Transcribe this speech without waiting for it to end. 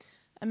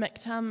A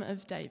Miktam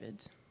of David.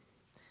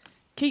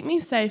 Keep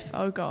me safe,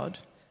 O God,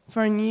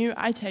 for in you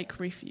I take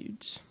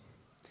refuge.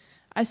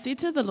 I said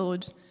to the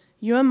Lord,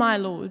 you are my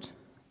Lord.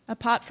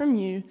 Apart from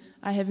you,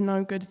 I have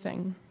no good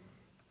thing.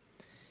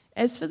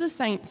 As for the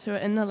saints who are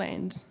in the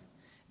land,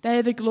 they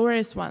are the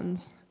glorious ones,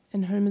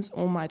 in whom is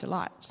all my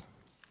delight.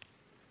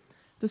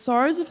 The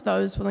sorrows of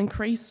those will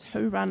increase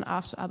who run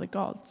after other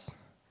gods.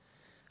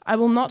 I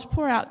will not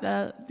pour out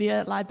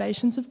their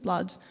libations of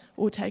blood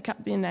or take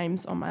up their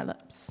names on my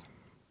lips.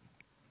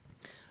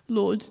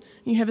 Lord,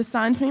 you have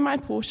assigned me my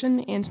portion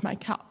and my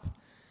cup.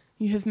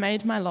 You have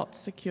made my lot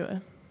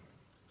secure.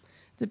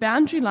 The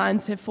boundary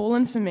lines have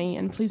fallen for me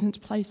in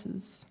pleasant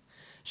places.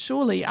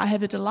 Surely I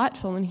have a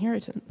delightful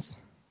inheritance.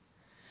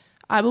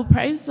 I will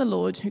praise the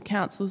Lord who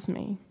counsels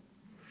me.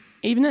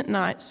 Even at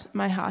night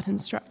my heart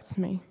instructs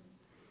me.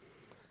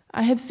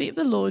 I have set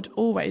the Lord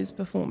always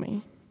before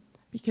me.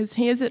 Because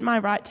he is at my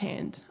right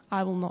hand,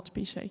 I will not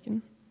be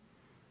shaken.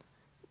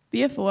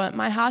 Therefore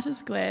my heart is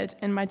glad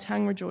and my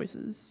tongue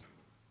rejoices.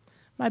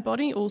 My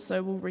body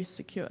also will rest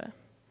secure,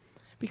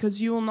 because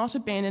you will not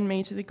abandon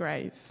me to the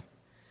grave,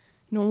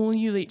 nor will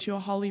you let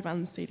your Holy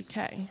One see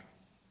decay.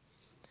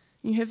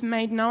 You have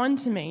made known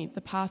to me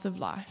the path of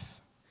life.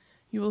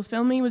 You will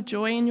fill me with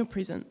joy in your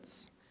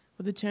presence,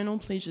 with eternal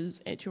pleasures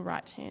at your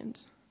right hand.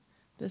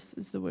 This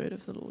is the word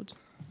of the Lord.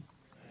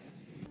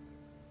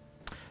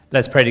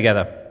 Let's pray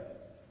together.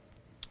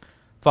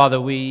 Father,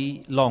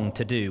 we long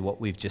to do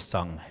what we've just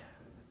sung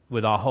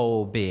with our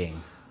whole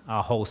being,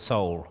 our whole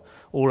soul,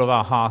 all of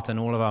our heart and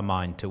all of our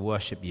mind to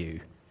worship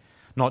you,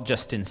 not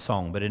just in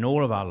song, but in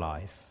all of our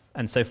life.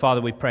 And so,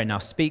 Father, we pray now,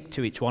 speak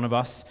to each one of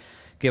us,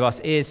 give us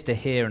ears to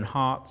hear and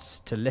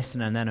hearts to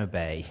listen and then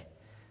obey.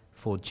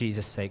 For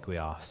Jesus' sake we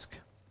ask.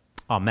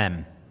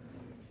 Amen.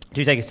 Do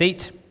you take a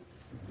seat?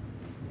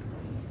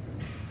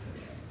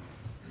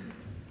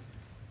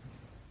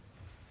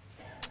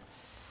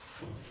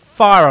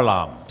 Fire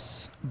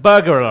alarms,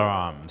 burglar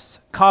alarms,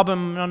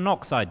 carbon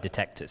monoxide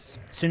detectors,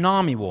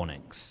 tsunami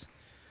warnings.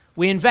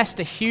 We invest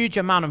a huge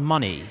amount of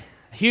money,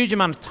 a huge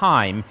amount of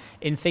time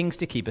in things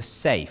to keep us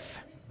safe.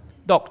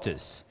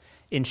 Doctors,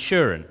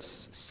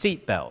 insurance,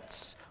 seat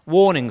belts,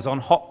 warnings on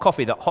hot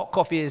coffee that hot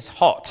coffee is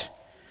hot.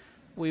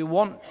 We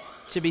want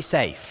to be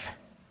safe.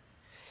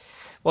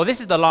 Well, this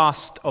is the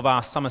last of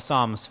our summer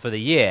psalms for the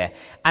year,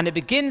 and it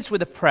begins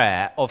with a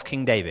prayer of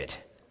King David.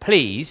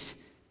 Please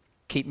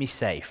keep me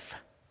safe.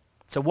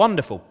 It's a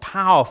wonderful,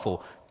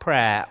 powerful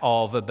prayer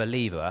of a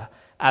believer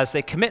as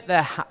they commit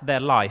their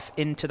life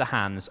into the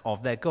hands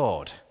of their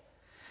God.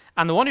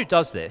 And the one who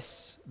does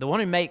this, the one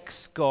who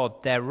makes God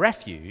their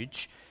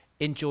refuge,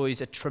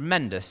 enjoys a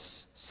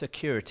tremendous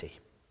security.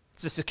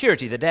 It's a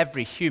security that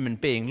every human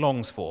being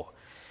longs for.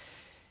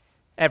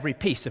 Every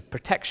piece of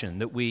protection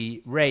that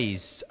we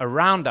raise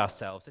around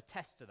ourselves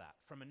attests to that,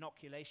 from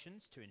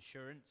inoculations to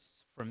insurance,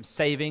 from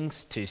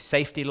savings to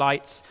safety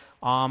lights,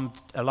 armed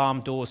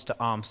alarm doors to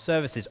armed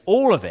services.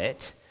 All of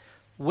it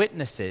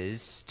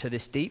witnesses to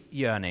this deep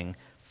yearning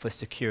for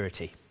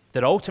security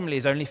that ultimately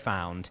is only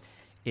found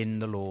in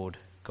the Lord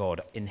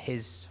God, in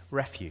his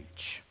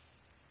refuge.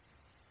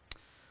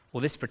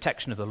 Well, this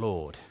protection of the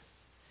Lord,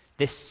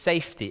 this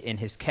safety in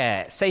his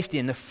care, safety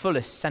in the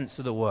fullest sense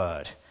of the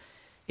word,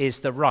 is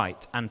the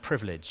right and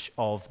privilege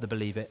of the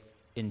believer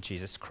in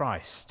Jesus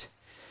Christ.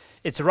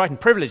 It's a right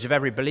and privilege of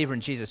every believer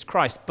in Jesus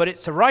Christ, but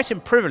it's a right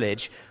and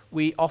privilege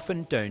we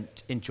often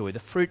don't enjoy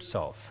the fruits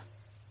of.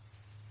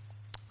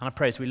 And I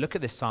pray as we look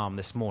at this psalm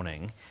this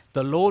morning,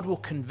 the Lord will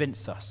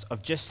convince us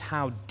of just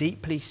how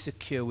deeply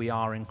secure we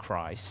are in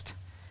Christ,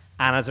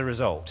 and as a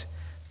result,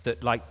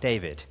 that like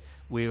David,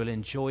 we will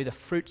enjoy the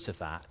fruits of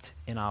that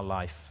in our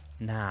life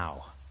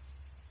now.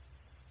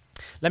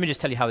 Let me just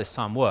tell you how this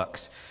psalm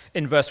works.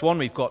 In verse 1,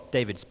 we've got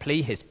David's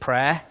plea, his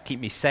prayer, keep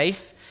me safe.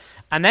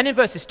 And then in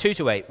verses 2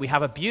 to 8, we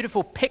have a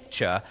beautiful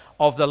picture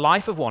of the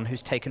life of one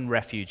who's taken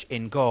refuge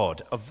in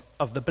God,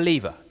 of the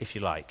believer, if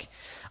you like.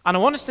 And I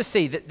want us to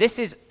see that this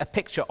is a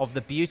picture of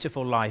the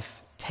beautiful life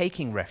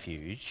taking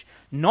refuge,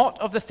 not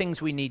of the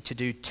things we need to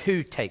do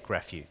to take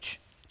refuge.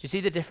 Do you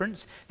see the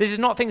difference? This is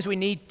not things we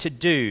need to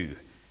do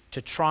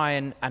to try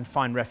and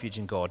find refuge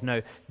in God.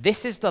 No,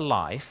 this is the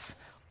life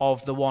of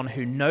the one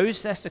who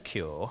knows they're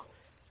secure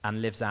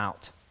and lives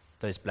out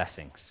those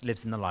blessings,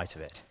 lives in the light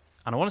of it.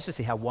 And I want us to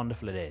see how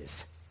wonderful it is.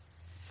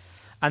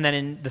 And then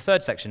in the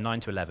third section,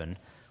 9 to 11,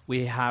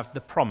 we have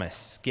the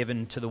promise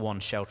given to the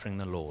one sheltering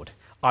the Lord.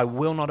 I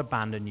will not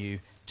abandon you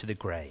to the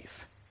grave.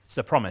 It's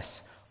the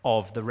promise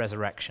of the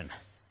resurrection,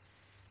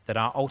 that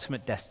our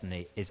ultimate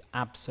destiny is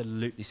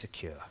absolutely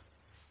secure.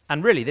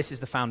 And really, this is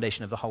the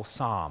foundation of the whole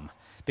psalm.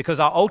 Because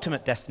our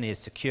ultimate destiny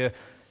is secure,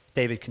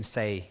 David can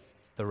say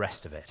the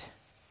rest of it.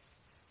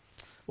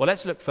 Well,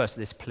 let's look first at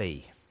this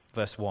plea.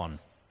 Verse 1.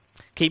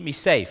 Keep me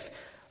safe,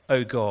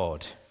 O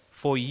God,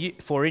 for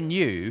in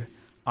you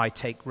I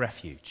take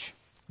refuge.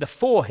 The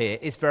for here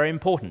is very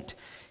important.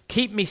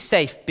 Keep me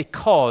safe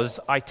because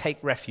I take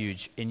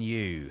refuge in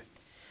you.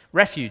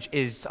 Refuge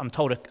is, I'm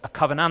told, a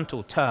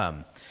covenantal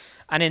term.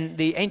 And in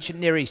the ancient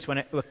Near East, when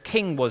a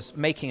king was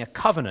making a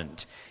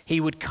covenant, he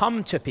would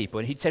come to people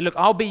and he'd say, look,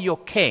 I'll be your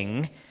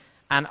king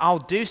and I'll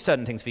do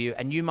certain things for you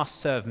and you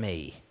must serve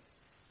me.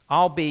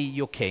 I'll be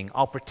your king,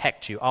 I'll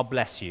protect you, I'll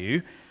bless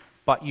you,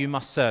 but you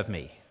must serve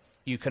me.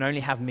 You can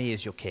only have me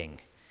as your king.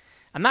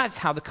 And that's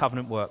how the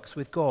covenant works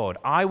with God.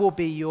 I will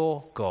be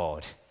your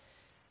God.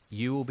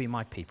 You will be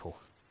my people.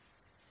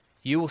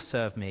 You will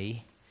serve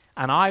me,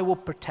 and I will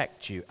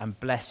protect you and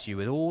bless you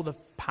with all the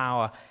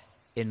power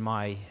in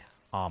my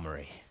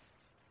armory.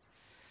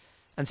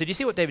 And so do you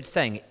see what David's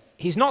saying?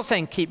 He's not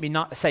saying keep me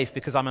safe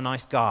because I'm a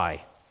nice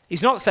guy.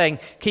 He's not saying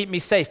keep me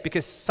safe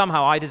because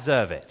somehow I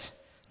deserve it.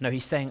 No,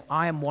 he's saying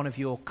I am one of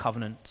your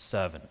covenant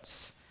servants.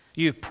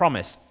 You've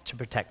promised to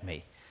protect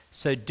me.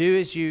 So do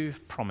as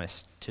you've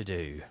promised to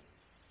do.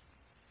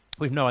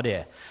 We've no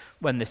idea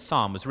when this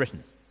psalm was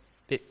written.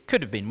 It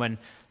could have been when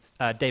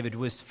David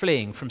was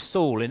fleeing from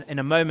Saul in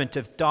a moment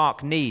of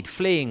dark need,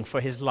 fleeing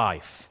for his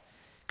life.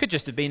 It could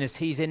just have been as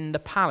he's in the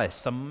palace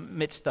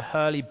amidst the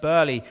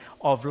hurly-burly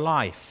of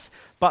life.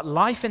 But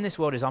life in this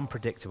world is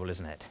unpredictable,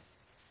 isn't it?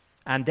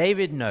 And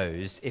David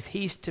knows if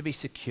he's to be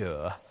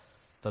secure,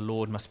 the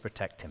Lord must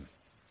protect him.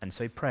 And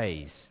so he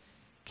prays,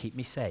 keep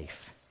me safe.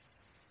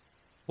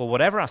 Well,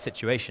 whatever our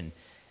situation,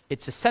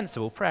 it's a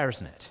sensible prayer,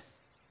 isn't it?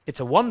 It's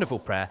a wonderful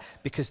prayer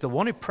because the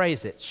one who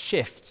prays it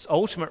shifts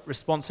ultimate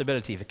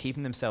responsibility for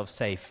keeping themselves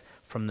safe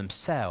from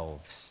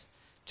themselves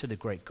to the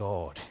great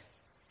God.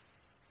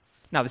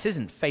 Now, this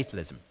isn't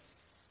fatalism.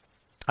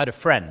 I had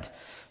a friend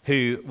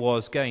who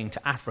was going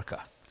to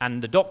Africa,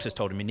 and the doctors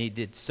told him he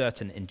needed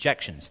certain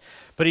injections,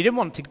 but he didn't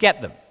want to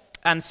get them.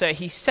 And so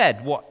he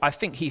said what I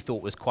think he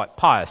thought was quite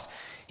pious.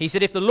 He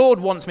said, if the Lord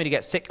wants me to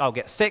get sick, I'll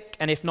get sick,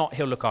 and if not,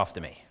 he'll look after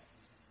me.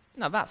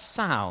 Now, that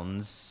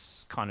sounds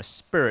kind of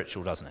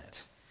spiritual, doesn't it?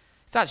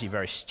 It's actually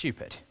very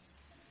stupid.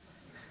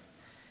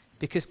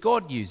 Because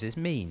God uses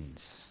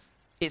means.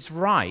 It's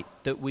right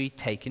that we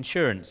take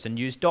insurance and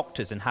use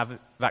doctors and have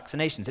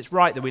vaccinations. It's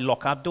right that we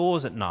lock our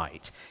doors at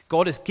night.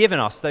 God has given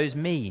us those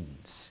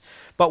means.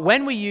 But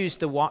when we use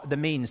the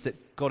means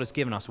that God has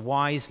given us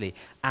wisely,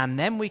 and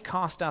then we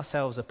cast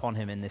ourselves upon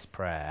him in this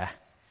prayer,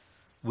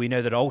 we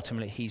know that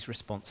ultimately he's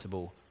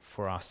responsible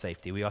for our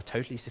safety. We are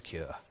totally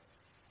secure.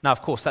 Now,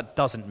 of course, that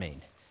doesn't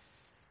mean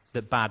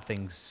that bad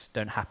things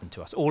don't happen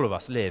to us. All of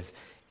us live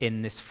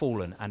in this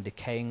fallen and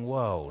decaying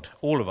world.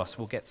 All of us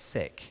will get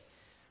sick.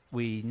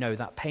 We know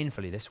that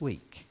painfully this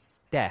week.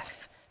 Death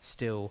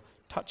still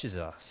touches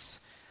us.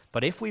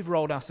 But if we've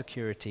rolled our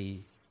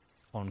security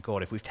on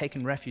God, if we've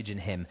taken refuge in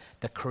him,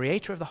 the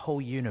creator of the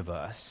whole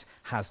universe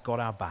has got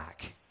our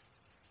back.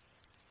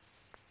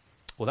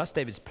 Well, that's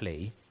David's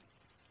plea.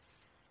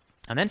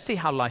 And then see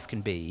how life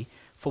can be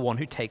for one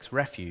who takes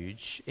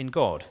refuge in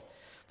God.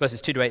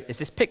 Verses 2 to 8 is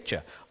this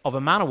picture of a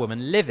man or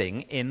woman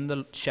living in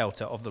the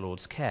shelter of the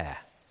Lord's care.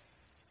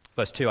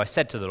 Verse 2, I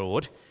said to the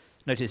Lord,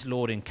 notice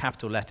Lord in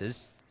capital letters,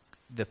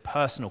 the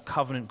personal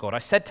covenant God. I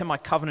said to my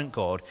covenant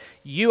God,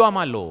 you are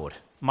my Lord,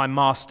 my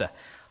master.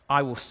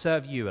 I will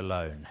serve you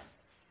alone.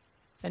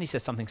 Then he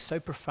says something so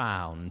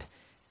profound,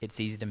 it's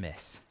easy to miss.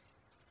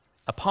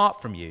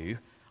 Apart from you,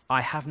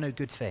 I have no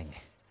good thing.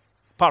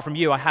 Apart from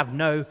you, I have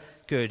no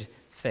good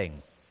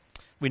thing.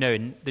 We know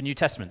in the New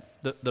Testament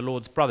that the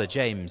Lord's brother,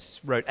 James,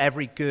 wrote,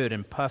 every good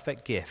and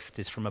perfect gift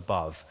is from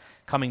above,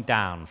 coming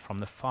down from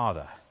the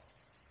Father.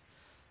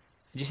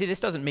 And you see, this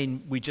doesn't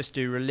mean we just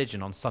do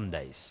religion on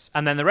Sundays,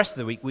 and then the rest of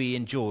the week we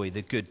enjoy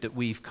the good that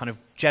we've kind of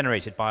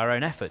generated by our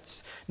own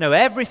efforts. No,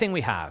 everything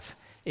we have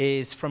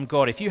is from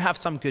God. If you have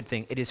some good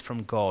thing, it is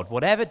from God,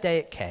 whatever day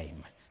it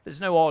came. There's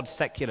no odd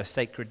secular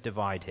sacred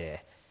divide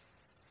here.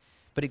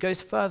 But it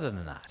goes further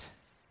than that.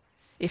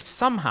 If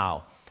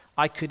somehow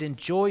I could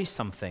enjoy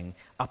something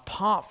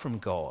apart from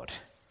God,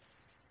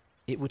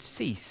 it would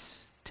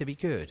cease to be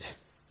good.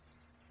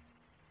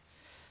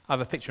 I have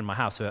a picture in my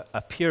house of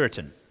a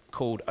Puritan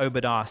called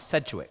Obadiah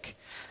Sedgwick,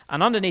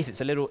 and underneath it's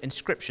a little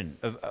inscription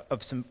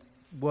of some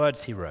words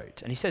he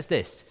wrote. And he says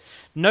this,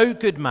 no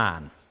good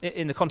man,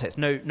 in the context,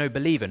 no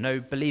believer, no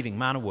believing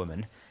man or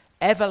woman,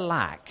 ever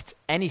lacked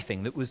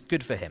anything that was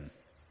good for him.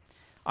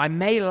 I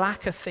may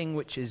lack a thing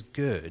which is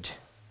good,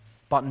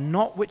 but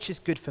not which is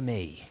good for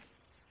me.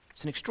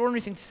 It's an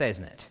extraordinary thing to say,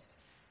 isn't it?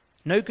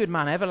 No good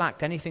man ever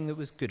lacked anything that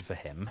was good for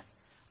him.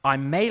 I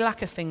may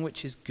lack a thing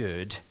which is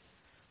good,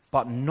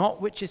 but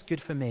not which is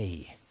good for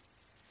me.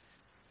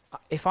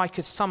 If I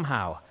could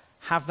somehow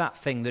have that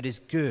thing that is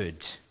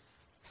good,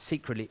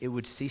 secretly it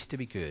would cease to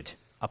be good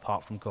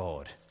apart from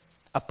God.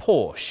 A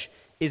Porsche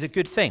is a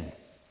good thing,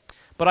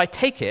 but I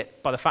take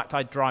it by the fact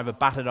I drive a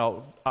battered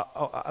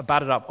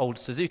up old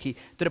Suzuki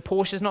that a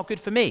Porsche is not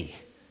good for me.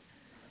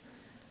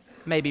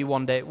 Maybe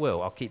one day it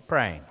will. I'll keep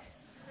praying.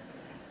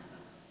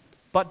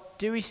 But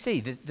do we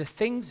see the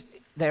things,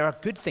 there are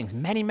good things,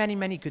 many, many,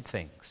 many good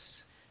things.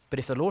 But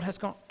if the Lord has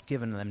not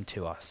given them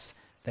to us,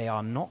 they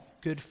are not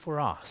good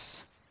for us.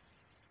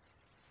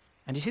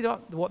 And you see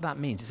what that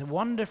means? It's a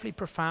wonderfully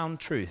profound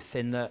truth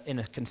in a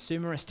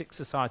consumeristic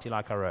society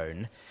like our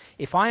own.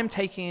 If I am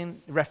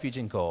taking refuge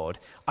in God,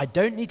 I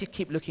don't need to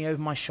keep looking over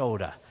my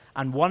shoulder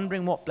and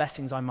wondering what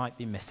blessings I might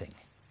be missing.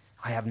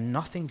 I have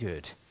nothing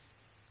good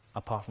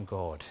apart from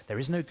God. There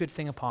is no good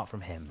thing apart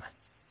from him.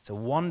 It's a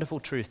wonderful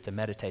truth to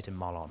meditate and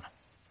mull on.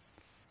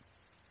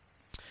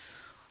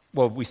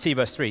 Well, we see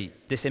verse 3,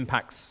 this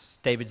impacts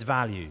David's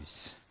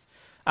values.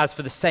 As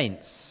for the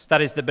saints,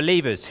 that is the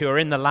believers who are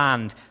in the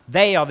land,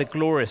 they are the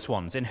glorious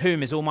ones, in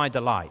whom is all my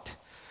delight.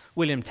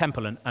 William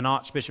Temple, an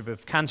Archbishop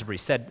of Canterbury,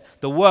 said,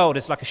 the world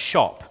is like a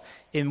shop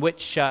in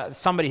which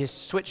somebody has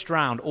switched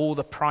around all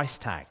the price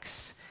tags.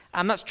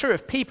 And that's true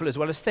of people as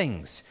well as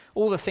things.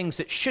 All the things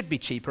that should be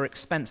cheap are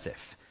expensive,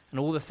 and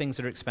all the things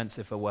that are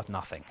expensive are worth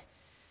nothing.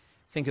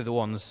 Think of the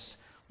ones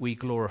we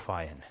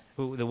glorify in,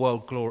 who the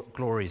world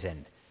glories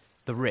in.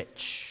 The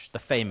rich, the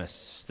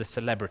famous, the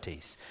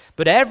celebrities.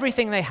 But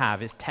everything they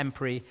have is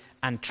temporary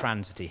and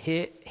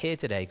transitory. Here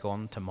today,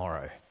 gone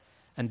tomorrow.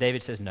 And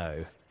David says,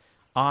 no,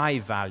 I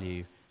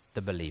value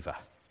the believer.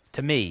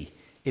 To me,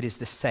 it is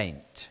the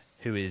saint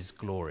who is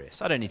glorious.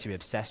 I don't need to be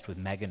obsessed with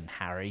Meghan and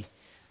Harry.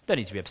 I don't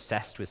need to be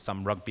obsessed with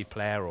some rugby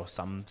player or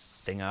some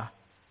singer.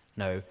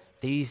 No,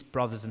 these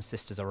brothers and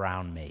sisters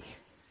around me,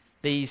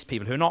 these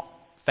people who are not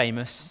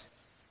famous,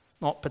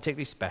 not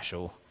particularly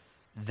special,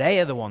 they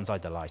are the ones I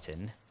delight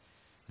in.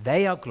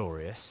 They are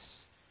glorious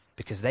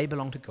because they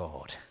belong to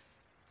God.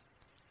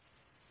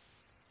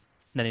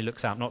 And then he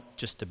looks out not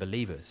just to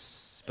believers,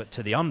 but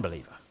to the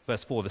unbeliever.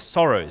 Verse 4, the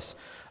sorrows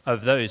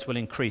of those will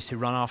increase who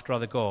run after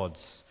other gods.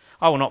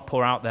 I will not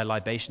pour out their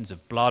libations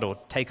of blood or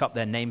take up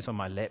their names on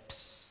my lips.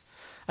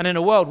 And in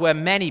a world where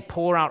many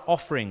pour out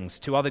offerings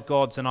to other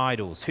gods and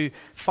idols, who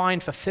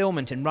find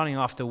fulfillment in running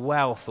after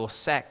wealth or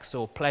sex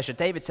or pleasure,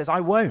 David says,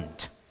 I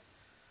won't.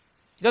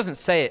 He doesn't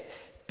say it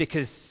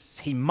because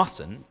he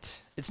mustn't.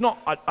 It's not,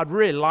 I'd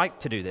really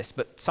like to do this,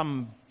 but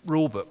some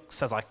rule book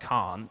says I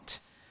can't.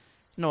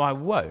 No, I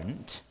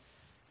won't,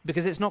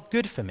 because it's not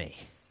good for me.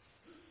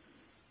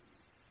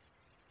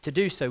 To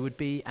do so would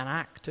be an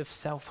act of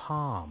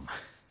self-harm.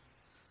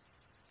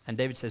 And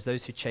David says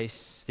those who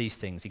chase these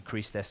things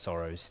increase their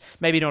sorrows.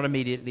 Maybe not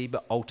immediately,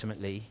 but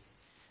ultimately.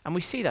 And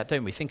we see that,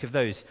 don't we? Think of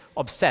those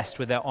obsessed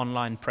with their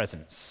online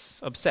presence,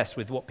 obsessed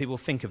with what people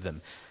think of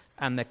them,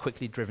 and they're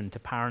quickly driven to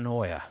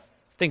paranoia.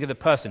 Think of the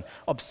person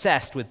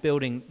obsessed with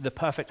building the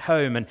perfect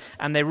home,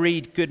 and they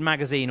read Good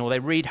Magazine or they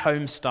read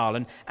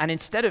Homestyle, and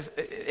instead of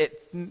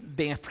it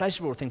being a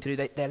pleasurable thing to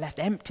do, they're left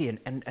empty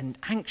and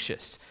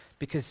anxious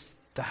because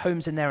the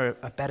homes in there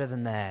are better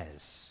than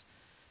theirs.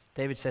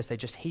 David says they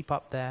just heap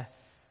up their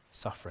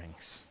sufferings,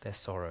 their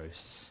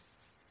sorrows.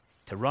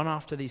 To run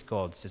after these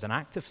gods is an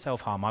act of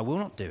self-harm. I will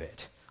not do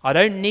it. I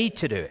don't need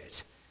to do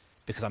it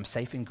because I'm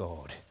safe in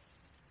God.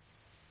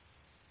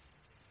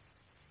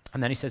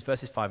 And then he says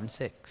verses 5 and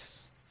 6.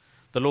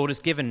 The Lord has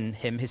given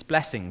him his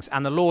blessings,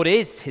 and the Lord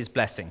is his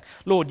blessing.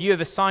 Lord, you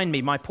have assigned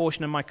me my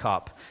portion and my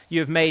cup.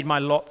 You have made my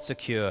lot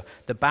secure.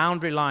 The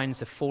boundary lines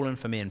have fallen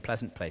for me in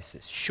pleasant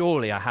places.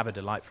 Surely I have a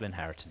delightful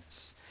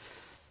inheritance.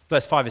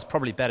 Verse 5 is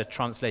probably better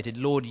translated,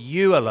 Lord,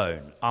 you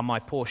alone are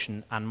my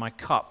portion and my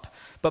cup.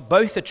 But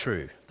both are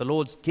true. The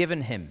Lord's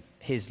given him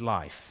his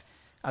life,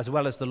 as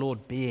well as the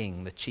Lord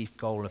being the chief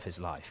goal of his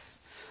life.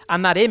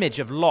 And that image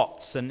of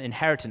lots and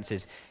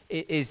inheritances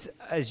is,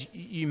 as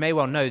you may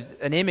well know,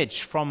 an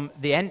image from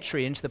the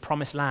entry into the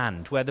promised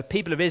land, where the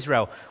people of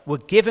Israel were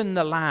given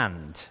the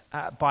land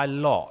by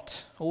lot.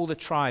 All the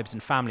tribes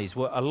and families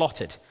were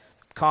allotted,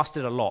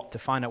 casted a lot to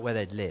find out where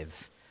they'd live,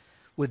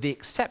 with the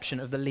exception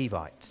of the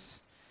Levites,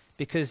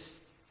 because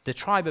the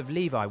tribe of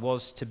Levi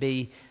was to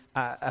be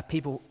a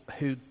people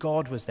who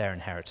God was their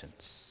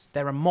inheritance.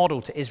 They're a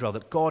model to Israel,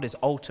 that God is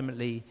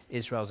ultimately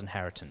Israel's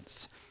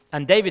inheritance.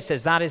 And David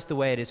says, that is the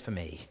way it is for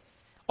me.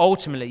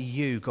 Ultimately,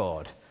 you,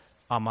 God,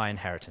 are my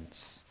inheritance.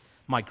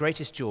 My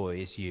greatest joy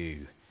is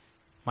you.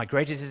 My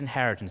greatest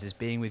inheritance is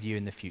being with you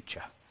in the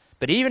future.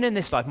 But even in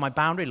this life, my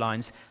boundary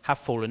lines have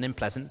fallen in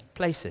pleasant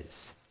places.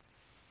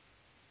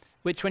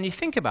 Which, when you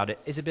think about it,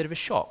 is a bit of a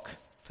shock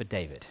for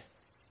David.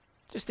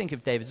 Just think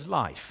of David's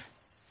life.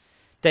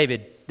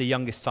 David, the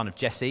youngest son of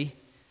Jesse,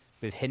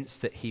 with hints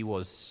that he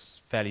was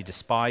fairly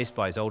despised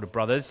by his older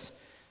brothers,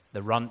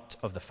 the runt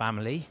of the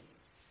family.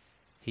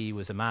 He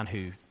was a man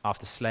who,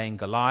 after slaying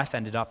Goliath,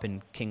 ended up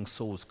in King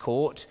Saul's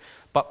court,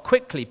 but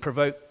quickly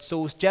provoked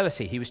Saul's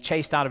jealousy. He was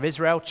chased out of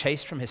Israel,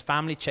 chased from his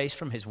family, chased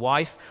from his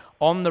wife,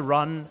 on the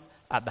run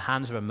at the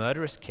hands of a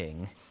murderous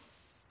king.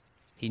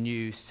 He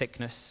knew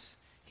sickness,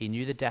 he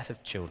knew the death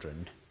of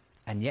children,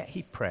 and yet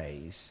he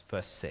prays,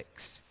 verse 6,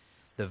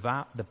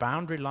 the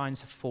boundary lines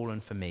have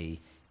fallen for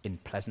me in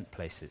pleasant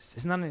places.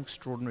 Isn't that an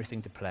extraordinary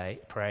thing to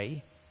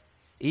pray?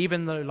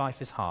 Even though life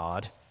is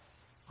hard,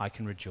 I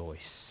can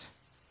rejoice.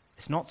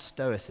 It's not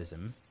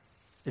stoicism.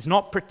 It's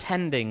not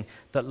pretending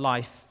that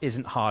life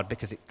isn't hard,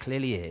 because it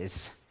clearly is.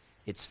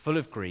 It's full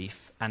of grief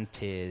and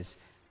tears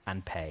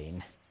and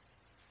pain.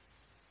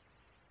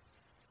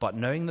 But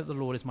knowing that the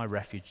Lord is my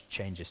refuge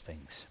changes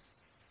things.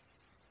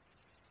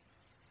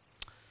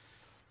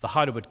 The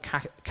Heidelberg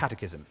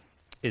Catechism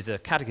is a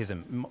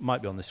catechism,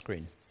 might be on the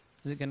screen.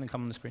 Is it going to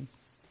come on the screen?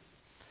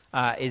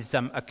 Is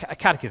a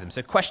catechism,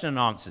 so question and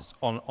answers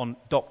on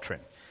doctrine.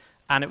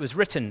 And it was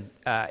written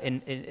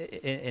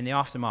in the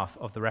aftermath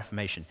of the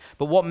Reformation.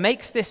 But what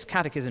makes this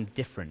catechism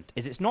different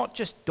is it's not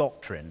just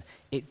doctrine,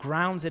 it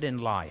grounds it in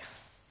life.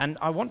 And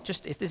I want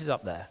just, if this is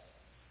up there,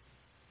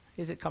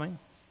 is it coming?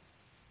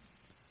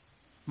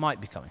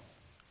 Might be coming.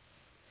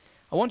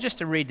 I want just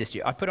to read this to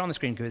you. I put it on the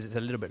screen because it's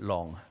a little bit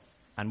long,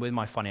 and with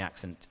my funny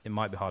accent, it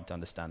might be hard to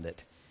understand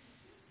it.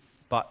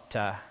 But,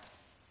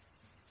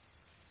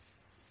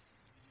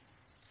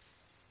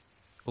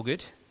 all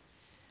good?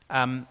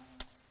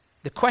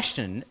 The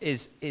question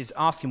is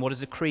asking, what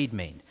does a creed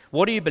mean?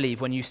 What do you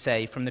believe when you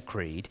say from the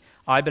creed,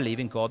 I believe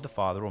in God the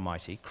Father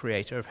Almighty,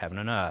 creator of heaven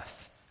and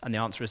earth? And the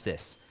answer is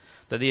this,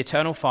 that the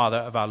eternal Father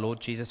of our Lord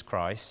Jesus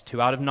Christ,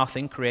 who out of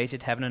nothing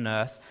created heaven and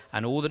earth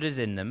and all that is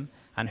in them,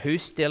 and who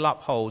still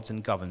upholds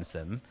and governs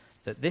them,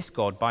 that this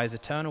God, by his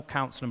eternal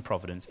counsel and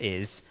providence,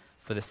 is,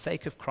 for the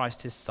sake of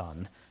Christ his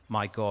Son,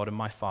 my God and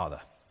my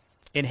Father.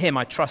 In him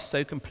I trust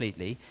so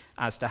completely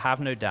as to have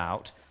no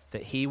doubt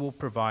that he will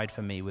provide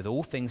for me with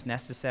all things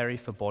necessary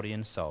for body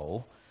and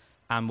soul,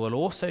 and will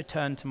also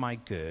turn to my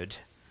good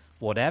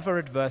whatever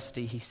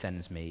adversity he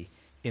sends me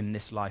in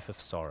this life of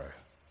sorrow.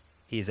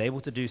 He is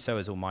able to do so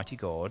as Almighty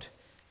God,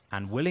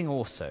 and willing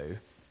also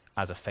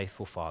as a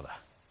faithful Father.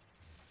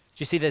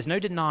 Do you see, there's no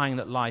denying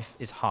that life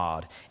is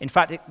hard. In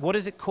fact, what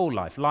does it call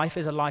life? Life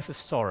is a life of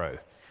sorrow.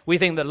 We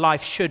think that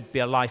life should be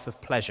a life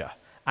of pleasure.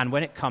 And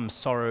when it comes,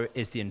 sorrow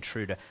is the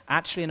intruder.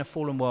 Actually, in a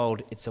fallen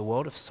world, it's a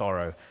world of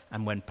sorrow.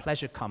 And when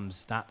pleasure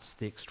comes, that's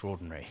the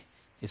extraordinary,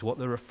 is what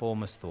the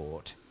Reformers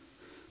thought.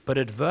 But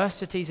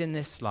adversities in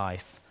this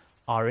life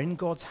are in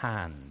God's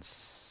hands,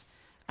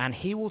 and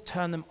he will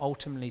turn them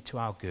ultimately to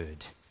our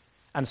good.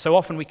 And so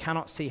often we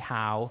cannot see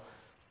how.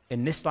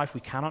 In this life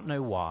we cannot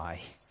know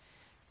why.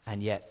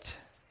 And yet,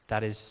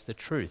 that is the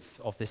truth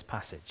of this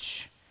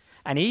passage.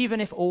 And even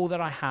if all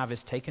that I have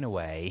is taken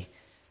away,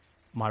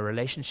 my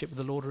relationship with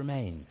the Lord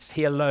remains.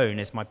 He alone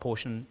is my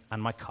portion and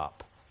my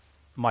cup.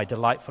 My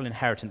delightful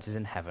inheritance is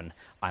in heaven.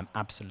 I am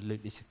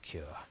absolutely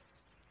secure.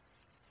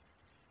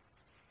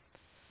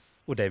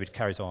 Well, David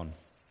carries on.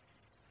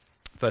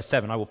 Verse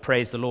 7, I will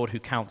praise the Lord who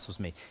counsels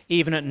me.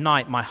 Even at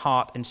night my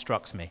heart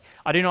instructs me.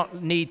 I do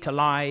not need to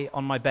lie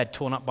on my bed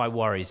torn up by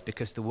worries,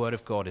 because the word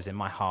of God is in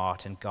my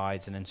heart and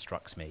guides and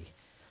instructs me.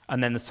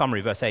 And then the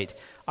summary, verse 8,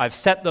 I've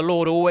set the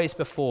Lord always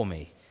before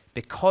me.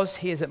 Because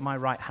he is at my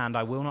right hand,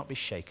 I will not be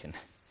shaken.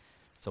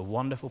 It's a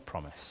wonderful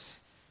promise.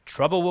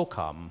 Trouble will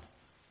come,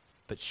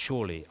 but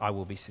surely I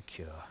will be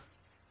secure.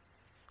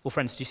 Well,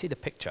 friends, do you see the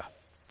picture?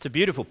 It's a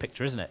beautiful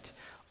picture, isn't it?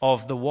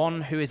 Of the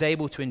one who is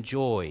able to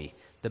enjoy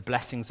the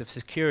blessings of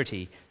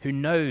security, who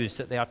knows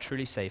that they are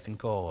truly safe in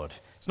God.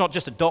 It's not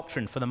just a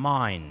doctrine for the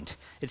mind.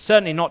 It's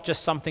certainly not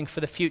just something for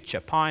the future,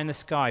 pie in the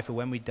sky for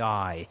when we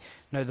die.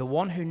 No, the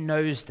one who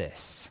knows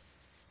this,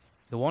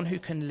 the one who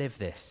can live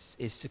this,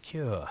 is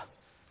secure,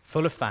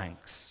 full of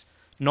thanks,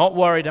 not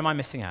worried am I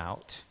missing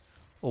out,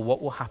 or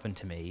what will happen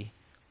to me,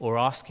 or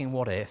asking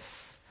what if,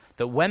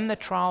 that when the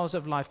trials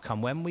of life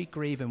come, when we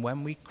grieve and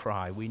when we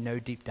cry, we know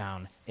deep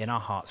down in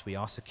our hearts we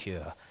are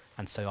secure,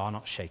 and so are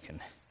not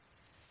shaken.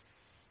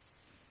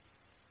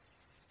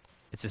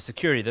 It's a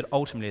security that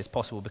ultimately is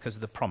possible because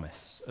of the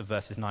promise of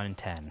verses 9 and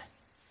 10.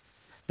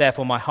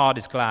 Therefore my heart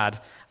is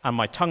glad, and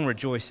my tongue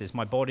rejoices,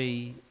 my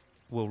body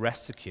will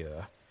rest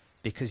secure,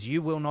 because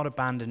you will not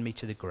abandon me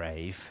to the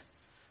grave,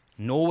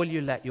 nor will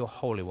you let your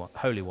Holy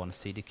One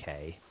see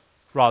decay.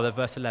 Rather,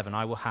 verse 11,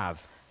 I will have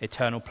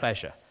eternal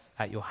pleasure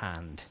at your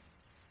hand.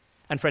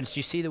 And friends, do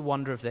you see the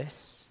wonder of this?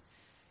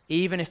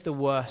 Even if the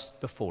worst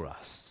befall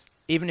us,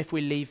 even if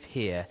we leave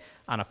here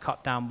and are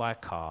cut down by a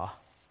car,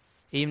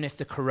 even if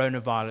the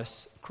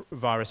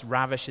coronavirus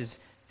ravishes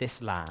this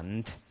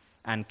land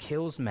and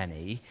kills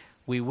many,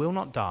 we will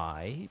not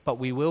die, but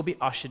we will be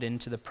ushered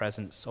into the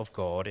presence of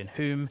God, in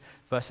whom,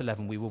 verse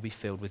 11, we will be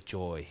filled with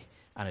joy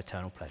and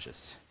eternal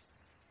pleasures.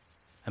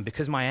 And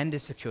because my end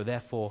is secure,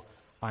 therefore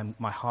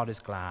my heart is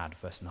glad,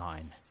 verse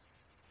 9.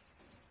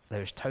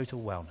 There is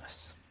total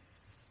wellness.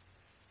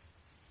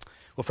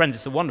 Well, friends,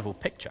 it's a wonderful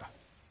picture.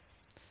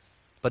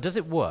 But does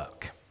it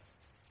work?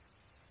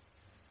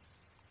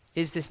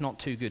 Is this not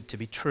too good to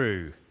be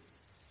true?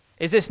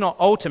 Is this not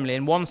ultimately,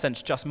 in one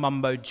sense, just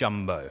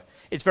mumbo-jumbo?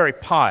 It's very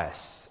pious.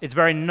 It's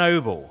very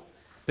noble.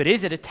 But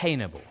is it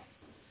attainable?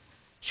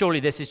 Surely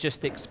this is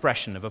just the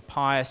expression of a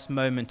pious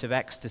moment of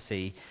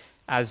ecstasy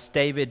as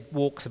David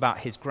walks about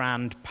his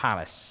grand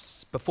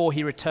palace before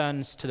he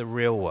returns to the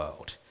real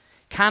world.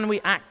 Can we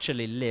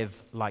actually live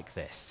like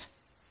this?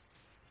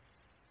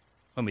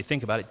 When we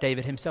think about it,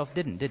 David himself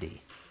didn't, did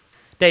he?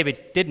 David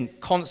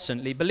didn't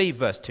constantly believe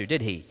verse 2,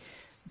 did he?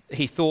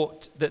 He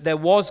thought that there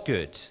was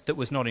good that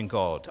was not in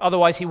God.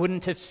 Otherwise, he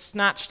wouldn't have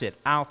snatched it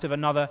out of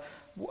another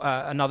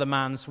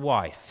man's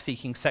wife,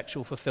 seeking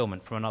sexual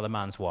fulfillment from another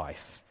man's wife.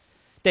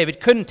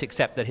 David couldn't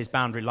accept that his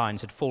boundary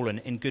lines had fallen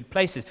in good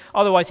places.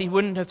 Otherwise, he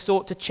wouldn't have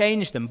sought to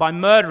change them by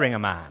murdering a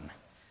man.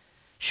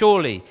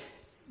 Surely,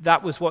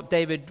 that was what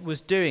David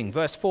was doing.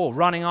 Verse 4,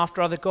 running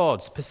after other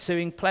gods,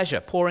 pursuing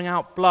pleasure, pouring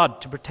out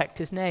blood to protect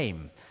his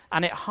name.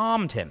 And it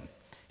harmed him.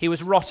 He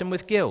was rotten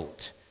with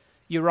guilt.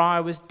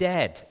 Uriah was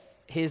dead.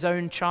 his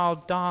own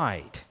child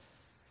died.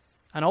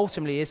 And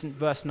ultimately, isn't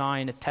verse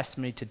 9 a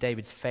testimony to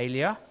David's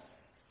failure?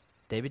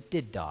 David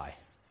did die.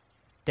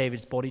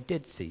 David's body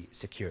did see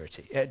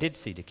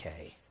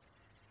decay.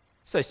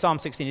 So Psalm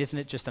 16, isn't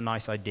it just a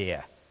nice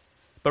idea?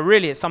 But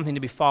really it's something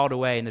to be filed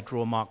away in the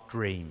drawer-marked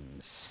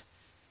dreams.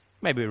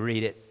 Maybe we'll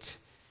read it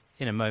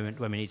in a moment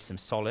when we need some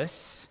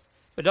solace,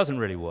 but it doesn't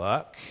really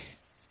work.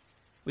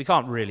 We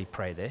can't really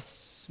pray this,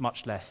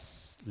 much less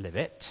live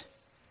it.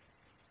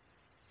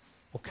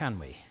 Or can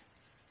we?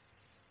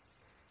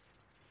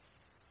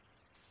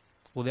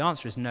 Well, the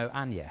answer is no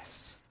and yes.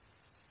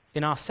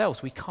 In ourselves,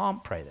 we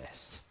can't pray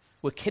this.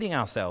 We're kidding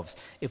ourselves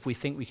if we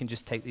think we can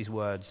just take these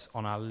words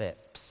on our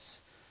lips.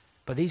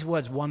 But these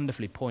words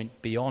wonderfully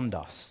point beyond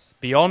us,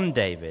 beyond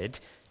David,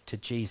 to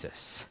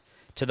Jesus,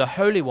 to the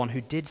Holy One who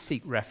did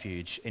seek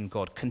refuge in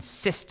God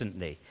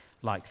consistently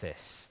like this.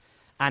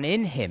 And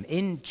in him,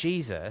 in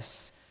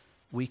Jesus,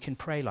 we can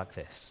pray like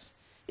this.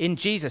 In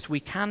Jesus,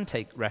 we can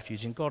take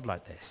refuge in God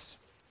like this.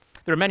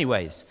 There are many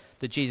ways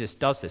that Jesus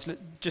does this.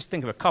 Just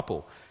think of a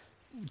couple.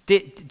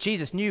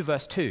 Jesus knew,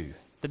 verse 2,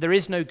 that there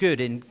is no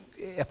good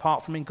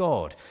apart from in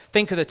God.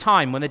 Think of the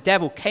time when the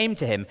devil came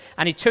to him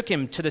and he took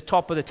him to the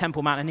top of the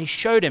Temple Mount and he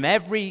showed him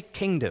every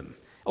kingdom,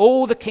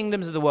 all the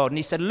kingdoms of the world, and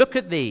he said, look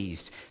at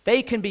these.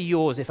 They can be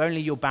yours if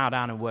only you'll bow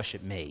down and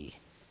worship me.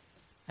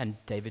 And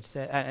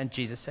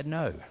Jesus said,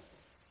 no,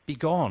 be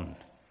gone,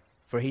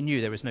 for he knew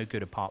there was no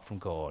good apart from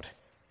God.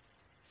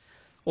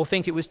 Or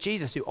think it was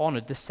Jesus who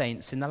honored the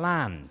saints in the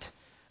land.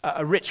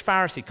 A rich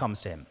Pharisee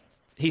comes to him.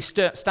 He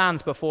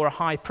stands before a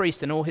high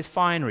priest in all his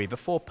finery,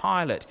 before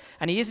Pilate,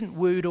 and he isn't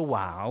wooed or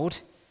wowed.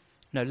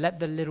 No, let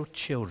the little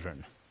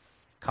children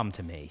come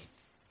to me,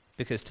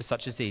 because to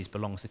such as these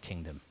belongs the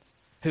kingdom.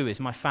 Who is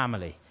my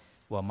family?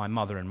 Well, my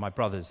mother and my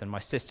brothers and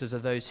my sisters are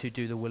those who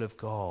do the will of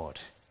God.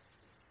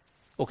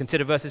 Or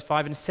consider verses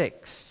 5 and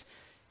 6.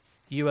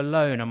 You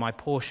alone are my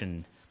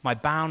portion. My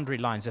boundary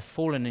lines have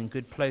fallen in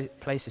good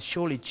places.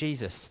 Surely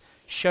Jesus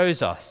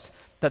shows us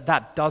that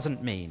that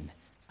doesn't mean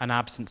an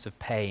absence of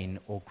pain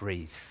or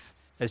grief,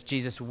 as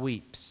Jesus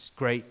weeps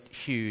great,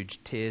 huge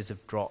tears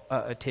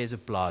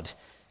of blood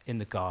in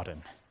the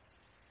garden,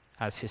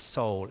 as his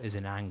soul is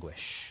in anguish.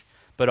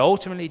 But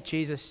ultimately,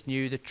 Jesus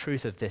knew the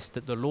truth of this,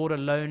 that the Lord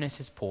alone is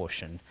his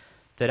portion,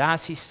 that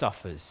as he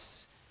suffers,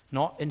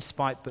 not in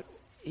spite, but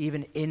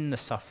even in the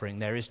suffering,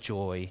 there is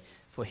joy,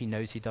 for he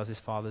knows he does his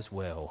Father's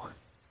will.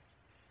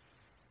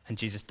 And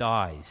Jesus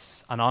dies,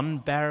 an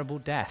unbearable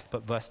death,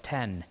 but verse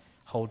 10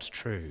 holds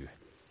true.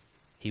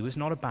 He was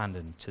not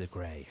abandoned to the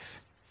grave.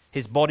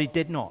 His body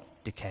did not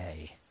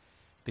decay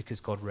because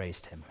God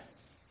raised him.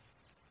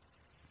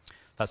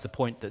 That's the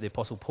point that the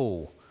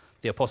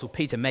Apostle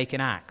Peter make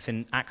in Acts.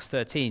 In Acts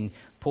 13,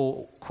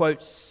 Paul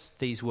quotes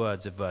these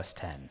words of verse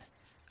 10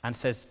 and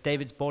says,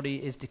 David's body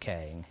is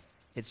decaying.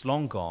 It's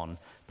long gone,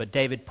 but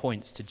David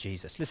points to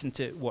Jesus. Listen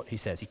to what he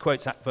says. He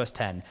quotes verse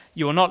 10,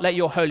 you will not let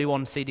your Holy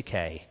One see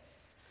decay.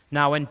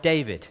 Now when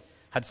David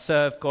had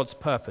served God's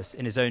purpose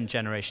in his own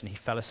generation, he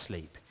fell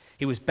asleep.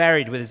 He was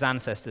buried with his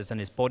ancestors and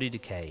his body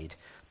decayed.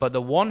 But the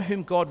one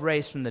whom God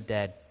raised from the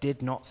dead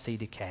did not see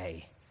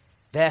decay.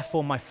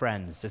 Therefore, my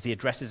friends, as he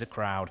addresses a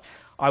crowd,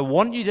 I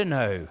want you to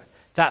know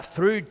that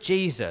through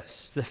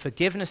Jesus, the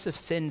forgiveness of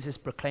sins is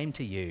proclaimed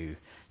to you.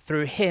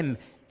 Through him,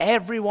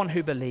 everyone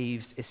who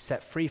believes is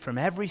set free from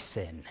every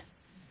sin.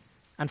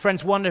 And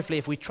friends, wonderfully,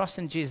 if we trust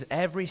in Jesus,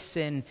 every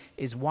sin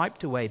is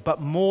wiped away.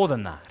 But more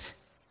than that,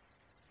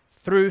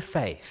 through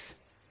faith,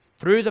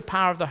 through the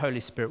power of the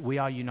Holy Spirit, we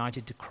are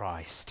united to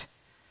Christ.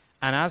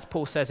 And as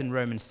Paul says in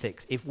Romans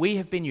 6, if we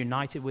have been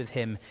united with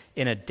him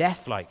in a death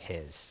like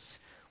his,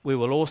 we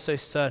will also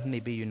certainly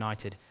be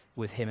united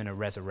with him in a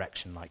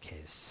resurrection like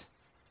his.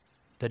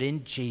 That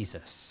in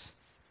Jesus,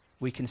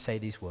 we can say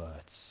these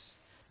words.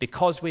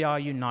 Because we are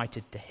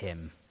united to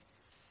him,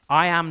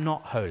 I am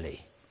not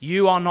holy,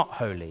 you are not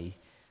holy,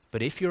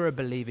 but if you're a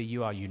believer,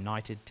 you are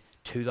united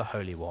to the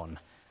Holy One,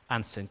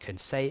 and so can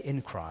say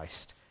in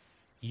Christ,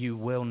 you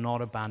will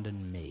not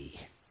abandon me,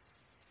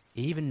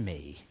 even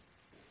me,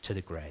 to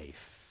the grave.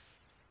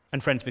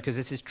 And friends, because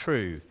this is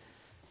true,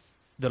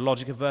 the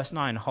logic of verse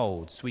 9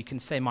 holds. We can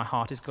say, my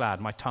heart is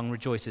glad, my tongue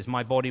rejoices,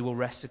 my body will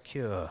rest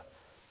secure.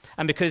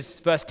 And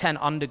because verse 10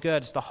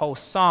 undergirds the whole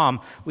psalm,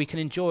 we can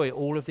enjoy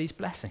all of these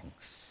blessings.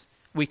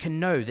 We can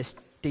know this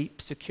deep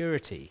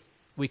security.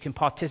 We can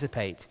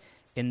participate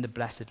in the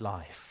blessed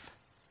life.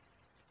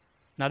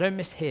 Now don't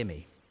mishear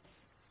me.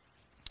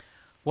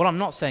 What I'm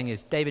not saying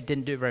is David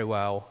didn't do it very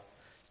well.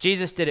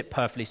 Jesus did it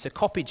perfectly, so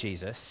copy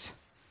Jesus.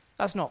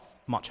 That's not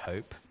much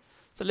hope.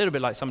 It's a little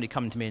bit like somebody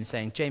coming to me and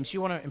saying, James,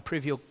 you want to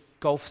improve your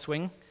golf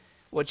swing?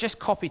 Well, just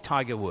copy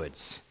Tiger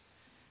Woods.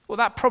 Well,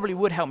 that probably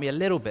would help me a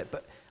little bit,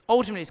 but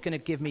ultimately it's going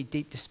to give me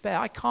deep despair.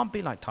 I can't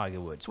be like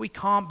Tiger Woods. We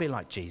can't be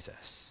like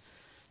Jesus.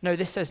 No,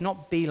 this says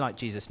not be like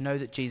Jesus. Know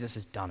that Jesus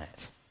has done it.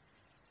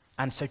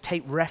 And so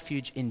take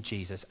refuge in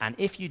Jesus. And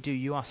if you do,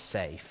 you are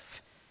safe.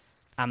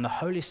 And the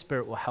Holy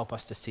Spirit will help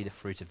us to see the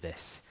fruit of this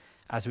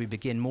as we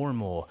begin more and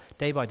more,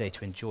 day by day,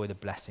 to enjoy the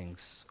blessings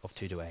of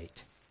 2 to 8.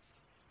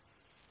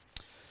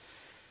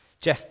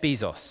 Jeff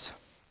Bezos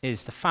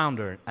is the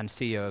founder and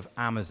CEO of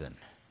Amazon.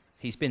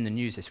 He's been in the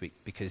news this week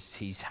because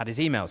he's had his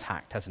emails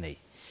hacked, hasn't he?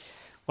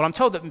 Well, I'm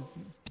told that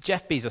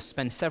Jeff Bezos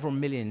spends several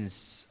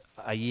millions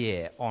a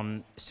year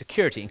on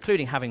security,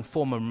 including having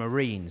former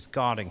Marines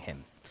guarding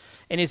him.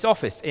 In his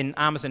office in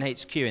Amazon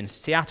HQ in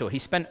Seattle, he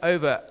spent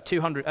over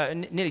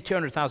nearly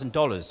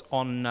 $200,000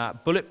 on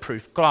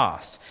bulletproof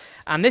glass.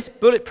 And this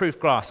bulletproof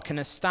glass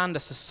can stand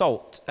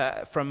assault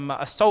from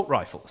assault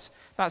rifles.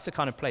 That's the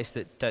kind of place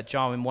that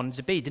Jarwin wanted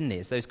to be, didn't he?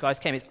 As those guys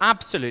came, it's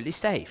absolutely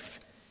safe.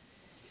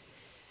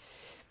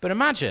 But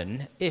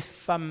imagine if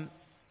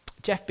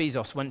Jeff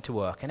Bezos went to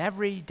work and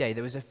every day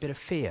there was a bit of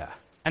fear.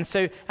 And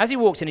so as he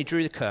walked in, he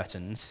drew the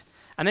curtains,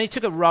 and then he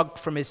took a rug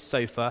from his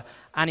sofa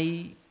and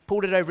he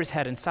pulled it over his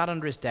head and sat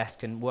under his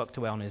desk and worked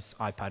away on his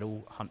iPad,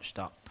 all hunched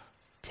up,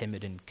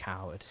 timid and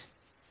coward.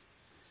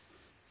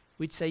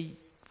 We'd say,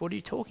 what are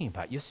you talking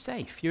about? You're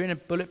safe. You're in a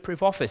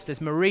bulletproof office. There's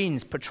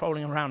Marines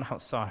patrolling around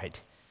outside.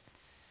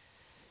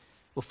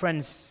 Well,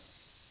 friends,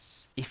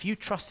 if you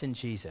trust in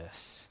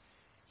Jesus,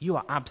 you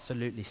are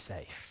absolutely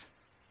safe.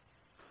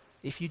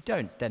 If you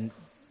don't, then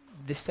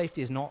this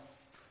safety is not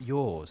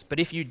yours. But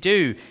if you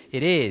do,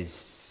 it is.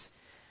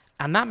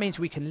 And that means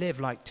we can live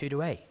like 2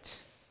 to 8.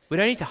 We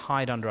don't need to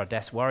hide under our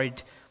desk,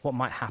 worried what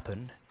might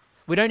happen.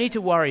 We don't need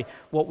to worry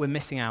what we're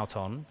missing out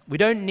on. We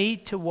don't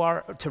need to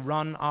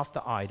run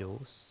after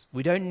idols.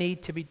 We don't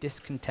need to be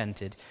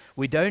discontented.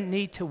 We don't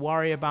need to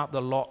worry about the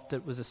lot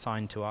that was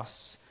assigned to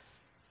us.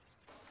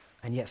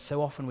 And yet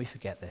so often we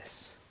forget this.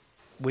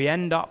 We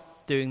end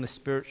up doing the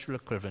spiritual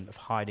equivalent of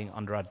hiding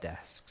under our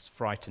desks,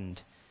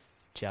 frightened,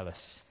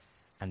 jealous,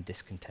 and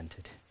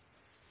discontented.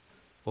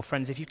 Well,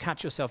 friends, if you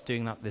catch yourself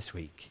doing that this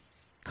week,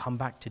 come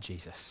back to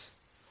Jesus.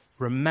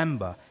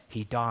 Remember,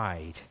 he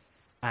died,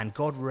 and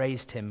God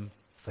raised him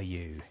for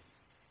you.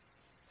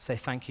 Say,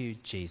 thank you,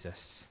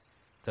 Jesus,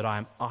 that I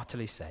am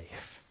utterly safe.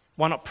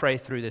 Why not pray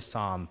through this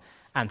psalm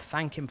and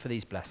thank him for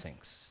these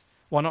blessings?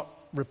 Why not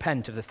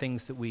repent of the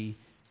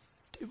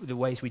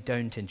ways we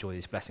don't enjoy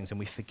these blessings and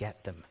we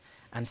forget them?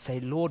 And say,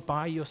 Lord,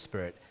 by your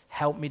Spirit,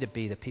 help me to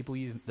be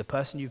the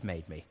person you've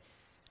made me,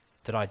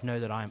 that I'd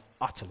know that I am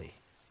utterly,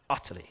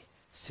 utterly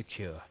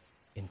secure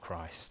in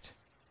Christ.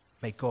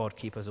 May God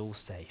keep us all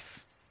safe,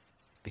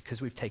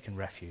 because we've taken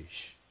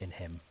refuge in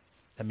him.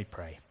 Let me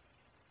pray.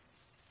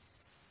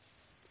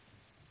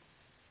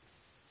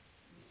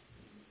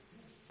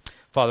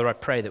 Father, I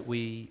pray that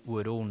we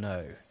would all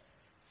know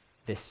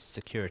this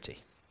security.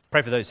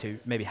 Pray for those who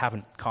maybe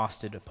haven't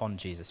casted upon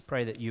Jesus.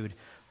 Pray that you would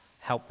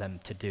help them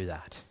to do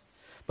that.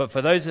 But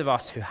for those of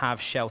us who have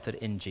sheltered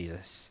in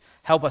Jesus,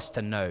 help us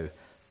to know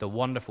the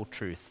wonderful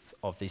truth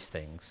of these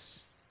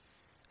things.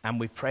 And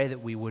we pray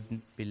that we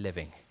wouldn't be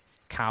living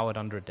cowered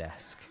under a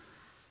desk,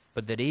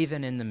 but that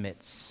even in the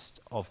midst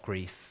of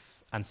grief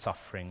and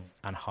suffering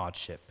and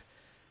hardship,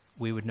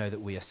 we would know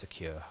that we are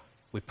secure.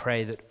 We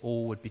pray that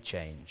all would be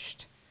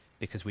changed,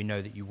 because we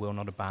know that you will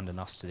not abandon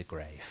us to the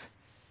grave,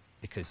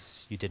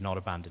 because you did not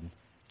abandon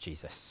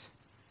Jesus.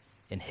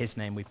 In his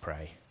name we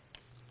pray.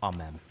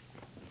 Amen.